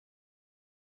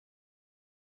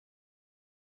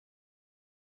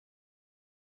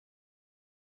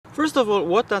First of all,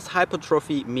 what does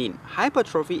hypertrophy mean?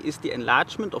 Hypertrophy is the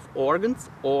enlargement of organs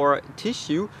or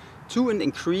tissue to an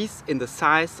increase in the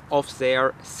size of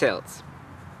their cells.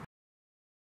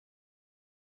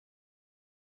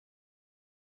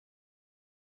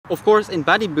 Of course, in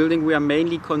bodybuilding we are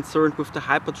mainly concerned with the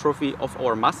hypertrophy of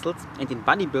our muscles, and in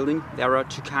bodybuilding there are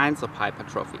two kinds of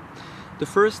hypertrophy. The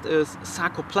first is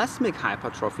sarcoplasmic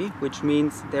hypertrophy, which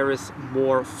means there is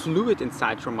more fluid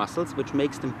inside your muscles, which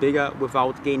makes them bigger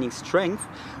without gaining strength,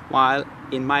 while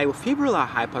in myofibrillar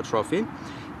hypertrophy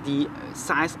the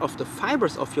size of the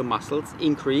fibers of your muscles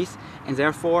increase and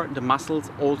therefore the muscles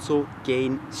also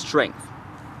gain strength.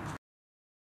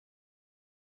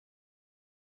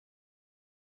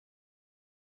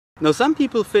 Now, some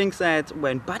people think that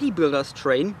when bodybuilders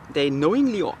train, they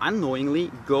knowingly or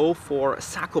unknowingly go for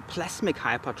sarcoplasmic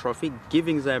hypertrophy,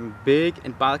 giving them big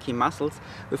and bulky muscles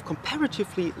with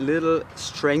comparatively little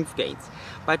strength gains.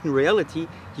 But in reality,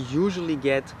 you usually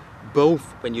get both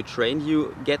when you train.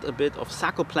 You get a bit of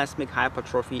sarcoplasmic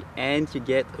hypertrophy and you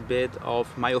get a bit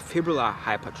of myofibrillar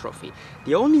hypertrophy.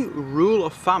 The only rule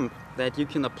of thumb that you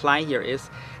can apply here is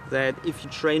that if you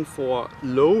train for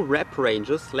low rep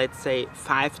ranges, let's say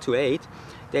 5 to 8,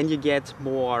 then you get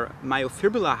more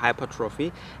myofibrillar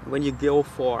hypertrophy. When you go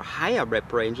for higher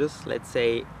rep ranges, let's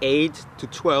say 8 to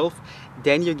 12,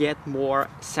 then you get more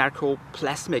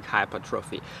sarcoplasmic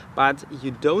hypertrophy. But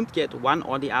you don't get one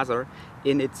or the other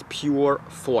in its pure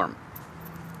form.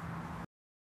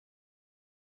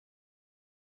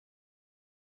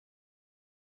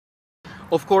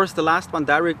 Of course, the last one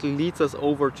directly leads us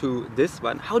over to this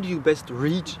one. How do you best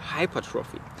reach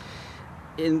hypertrophy?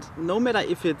 And no matter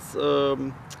if it's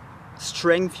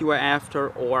strength you are after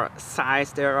or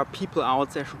size, there are people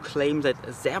out there who claim that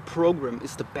their program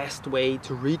is the best way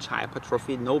to reach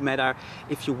hypertrophy, no matter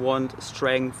if you want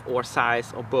strength or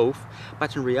size or both.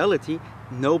 But in reality,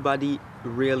 nobody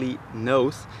really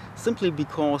knows, simply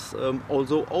because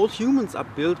although all humans are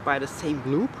built by the same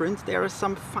blueprint, there are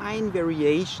some fine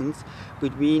variations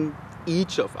between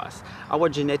each of us. Our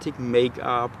genetic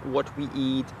makeup, what we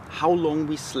eat, how long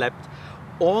we slept,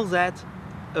 all that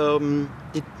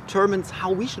determines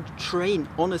how we should train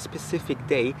on a specific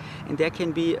day, and there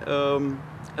can be a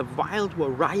wild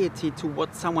variety to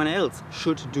what someone else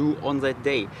should do on that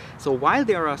day. So while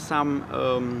there are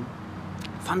some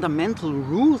fundamental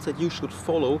rules that you should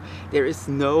follow, there is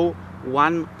no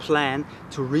one plan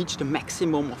to reach the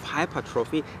maximum of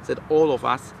hypertrophy that all of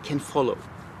us can follow.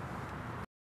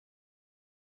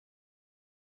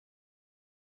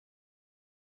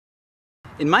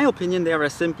 In my opinion, there are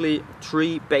simply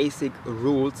three basic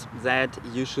rules that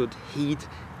you should heed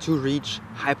to reach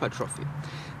hypertrophy.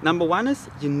 Number one is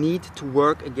you need to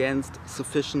work against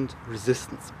sufficient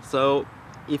resistance. So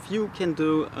if you can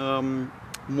do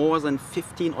more than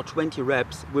 15 or 20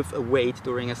 reps with a weight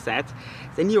during a set,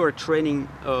 then you are training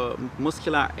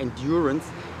muscular endurance,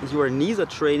 and you are neither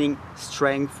training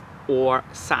strength or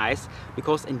size,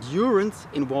 because endurance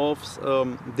involves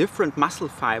different muscle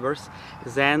fibers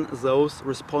than those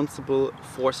responsible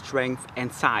for strength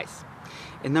and size.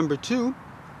 And number two,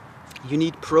 you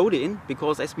need protein,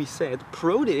 because as we said,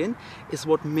 protein is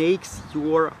what makes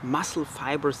your muscle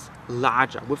fibers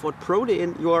larger. Without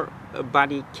protein, your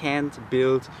body can't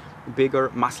build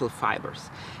bigger muscle fibers.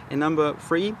 And number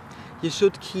three, you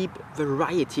should keep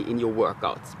variety in your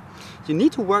workouts. You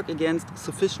need to work against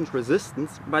sufficient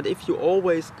resistance, but if you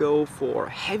always go for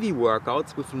heavy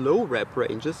workouts with low rep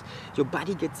ranges, your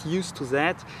body gets used to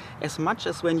that as much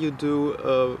as when you do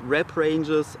rep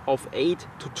ranges of 8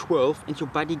 to 12 and your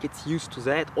body gets used to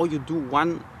that, or you do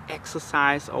one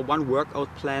exercise or one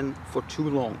workout plan for too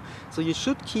long. So you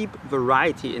should keep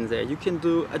variety in there. You can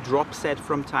do a drop set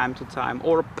from time to time,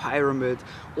 or a pyramid,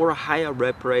 or a higher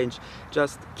rep range.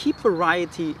 Just keep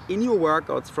variety in your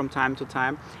workouts from time to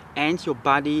time, and your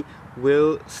body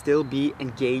will still be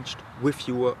engaged with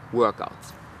your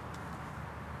workouts.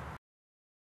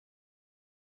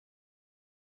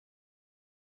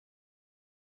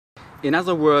 In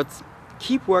other words,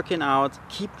 keep working out,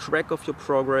 keep track of your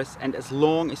progress, and as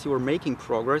long as you are making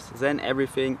progress, then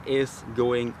everything is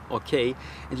going okay.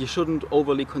 And you shouldn't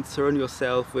overly concern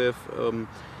yourself with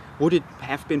would it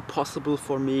have been possible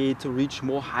for me to reach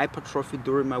more hypertrophy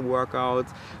during my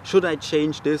workouts? Should I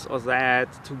change this or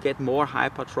that to get more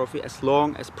hypertrophy? As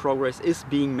long as progress is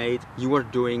being made, you are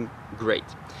doing great.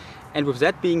 And with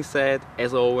that being said,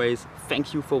 as always,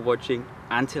 thank you for watching.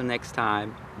 Until next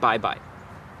time, bye bye.